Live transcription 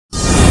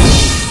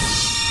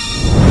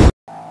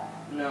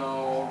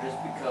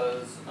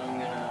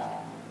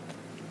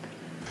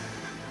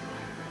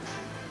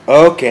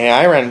Okay,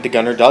 I ran into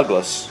Gunnar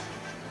Douglas.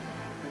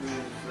 Who's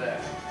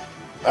that?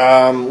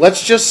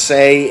 Let's just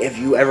say if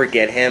you ever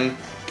get him,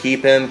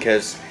 keep him,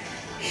 because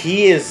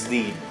he is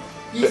the...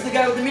 He's the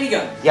guy with the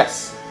minigun.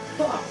 Yes.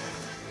 Fuck.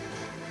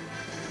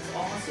 That's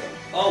awesome.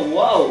 Oh,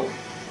 whoa.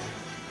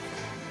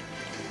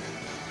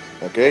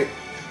 Okay.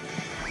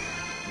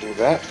 Do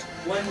that.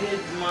 When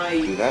did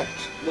Do that.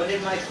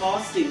 my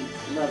costing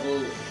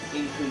level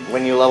increase?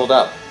 When you leveled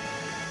up.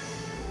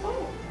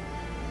 Oh.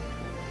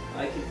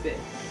 I can fit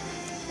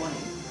 20.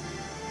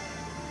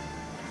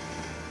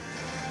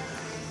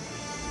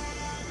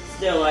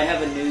 Still, I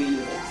have a new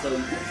unit, so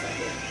you can suck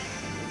it.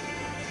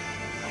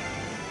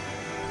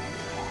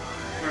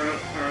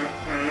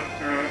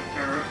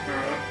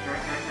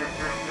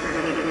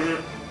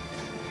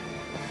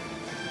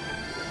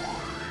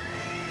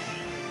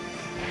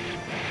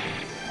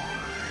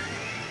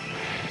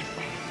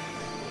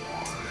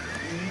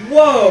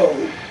 Whoa!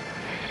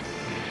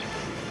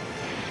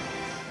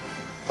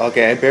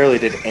 Okay, I barely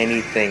did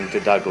anything to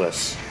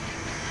Douglas.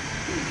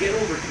 Dude, get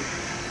over here.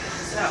 Check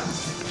this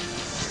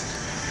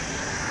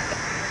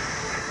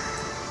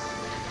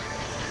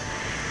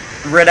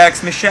out. Red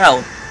Axe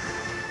Michelle.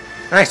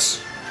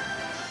 Nice.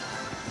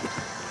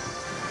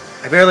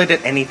 I barely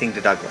did anything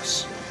to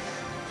Douglas.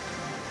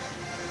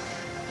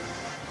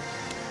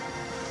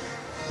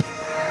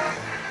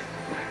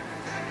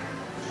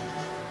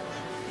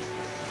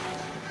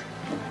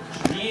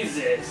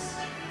 Jesus.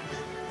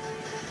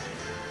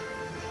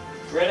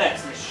 Red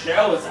Axe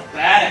Michelle is a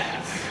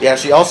badass. Yeah,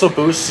 she also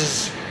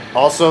boosts...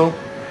 Also,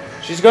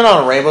 she's good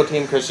on a rainbow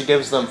team because she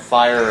gives them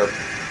fire...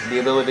 The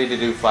ability to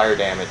do fire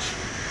damage.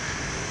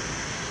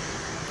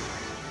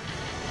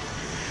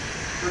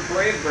 Her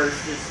Brave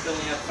Burst is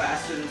filling up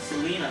faster than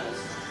Selena's.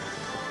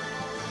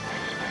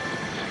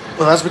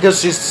 Well, that's because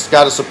she's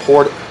got a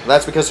support...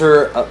 That's because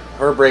her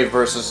Brave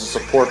Burst is a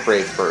support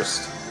Brave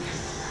Burst.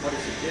 What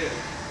does it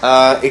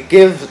do? It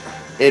gives...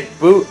 It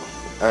boot...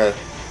 let's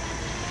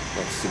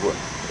see what...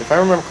 If I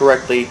remember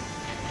correctly,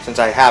 since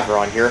I have her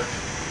on here,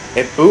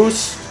 it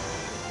boosts...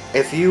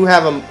 If you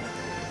have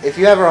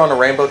her on a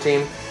rainbow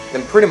team,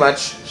 then pretty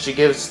much she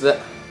gives the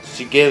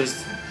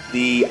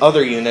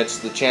other units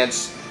the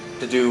chance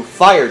to do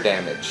fire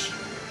damage.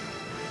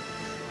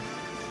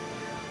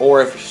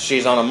 Or if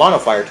she's on a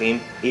monofire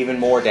team, even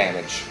more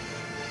damage.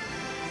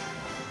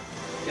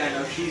 Yeah, I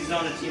know, she's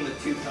on a team with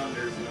 2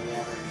 Thunders in the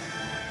water.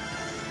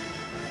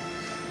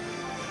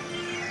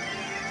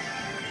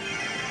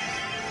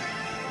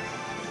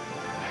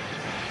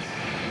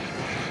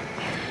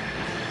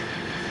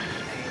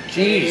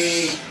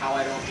 Jeez. How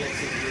I don't get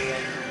to do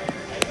it.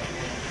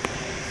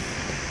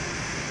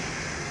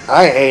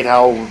 I hate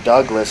how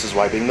Douglas is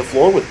wiping the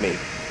floor with me.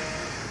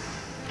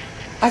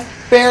 I've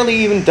barely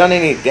even done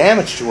any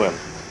damage to him. Oh,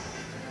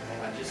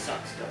 that just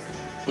sucks,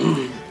 doesn't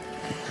it?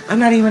 I'm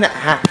not even at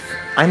half.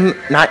 I'm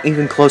not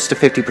even close to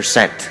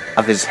 50%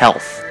 of his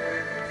health. Oh,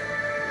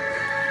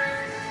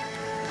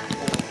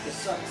 it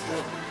just sucks, doesn't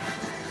it?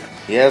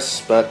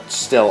 Yes, but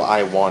still,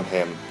 I want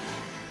him.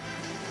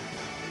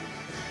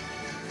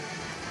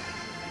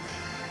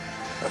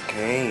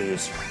 Okay,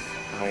 use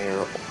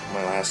fire,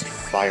 my last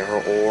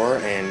fire ore,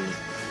 and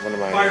one of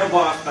my... Final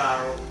boss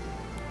battle.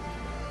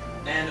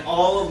 And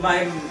all of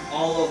my things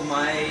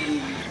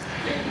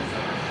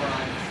are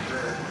primed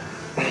for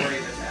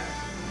brave attack.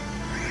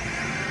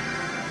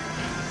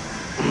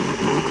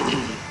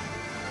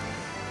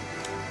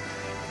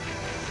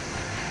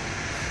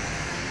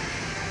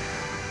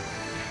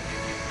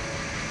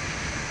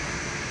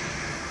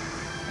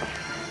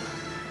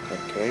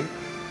 Okay,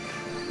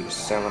 use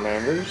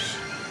salamanders.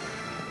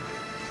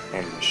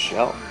 And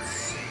Michelle.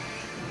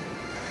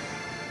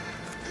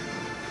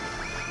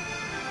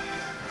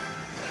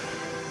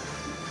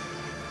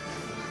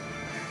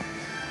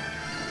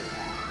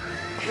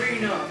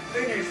 Rena,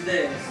 finish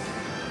this!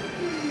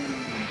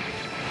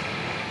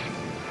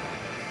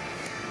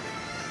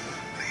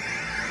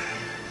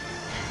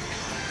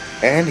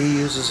 And he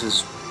uses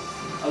his...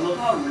 I love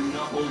how Rena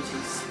holds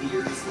his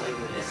spears like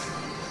this.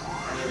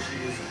 And then she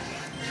just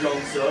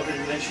jumps up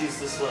and then she's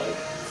just like...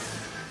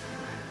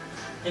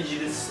 And she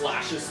just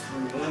slashes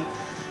through them.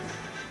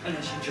 And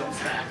then she jumps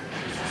back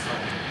and she's just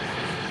like...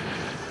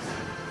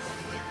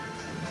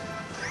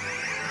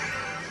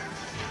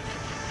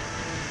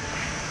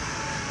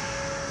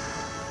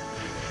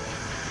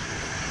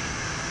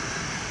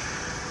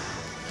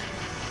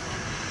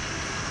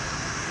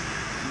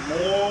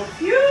 More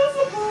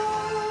fusible!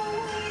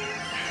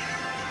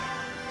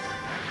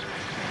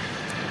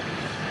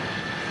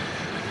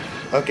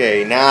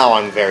 Okay, now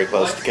I'm very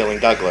close to killing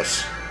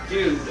Douglas.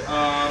 Dude,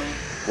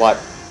 What?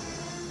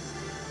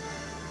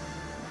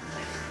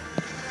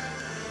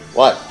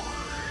 What?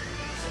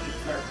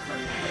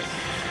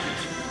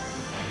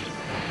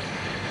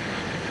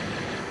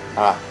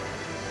 Ah.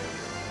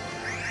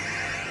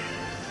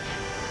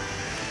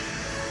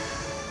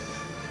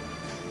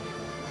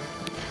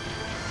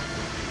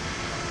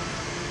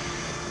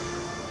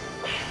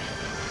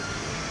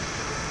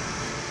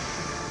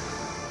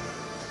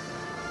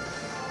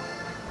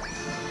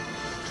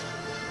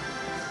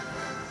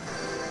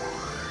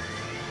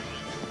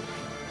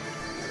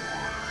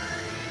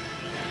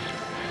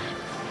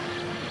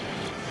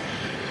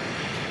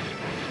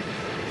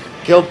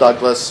 killed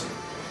Douglas.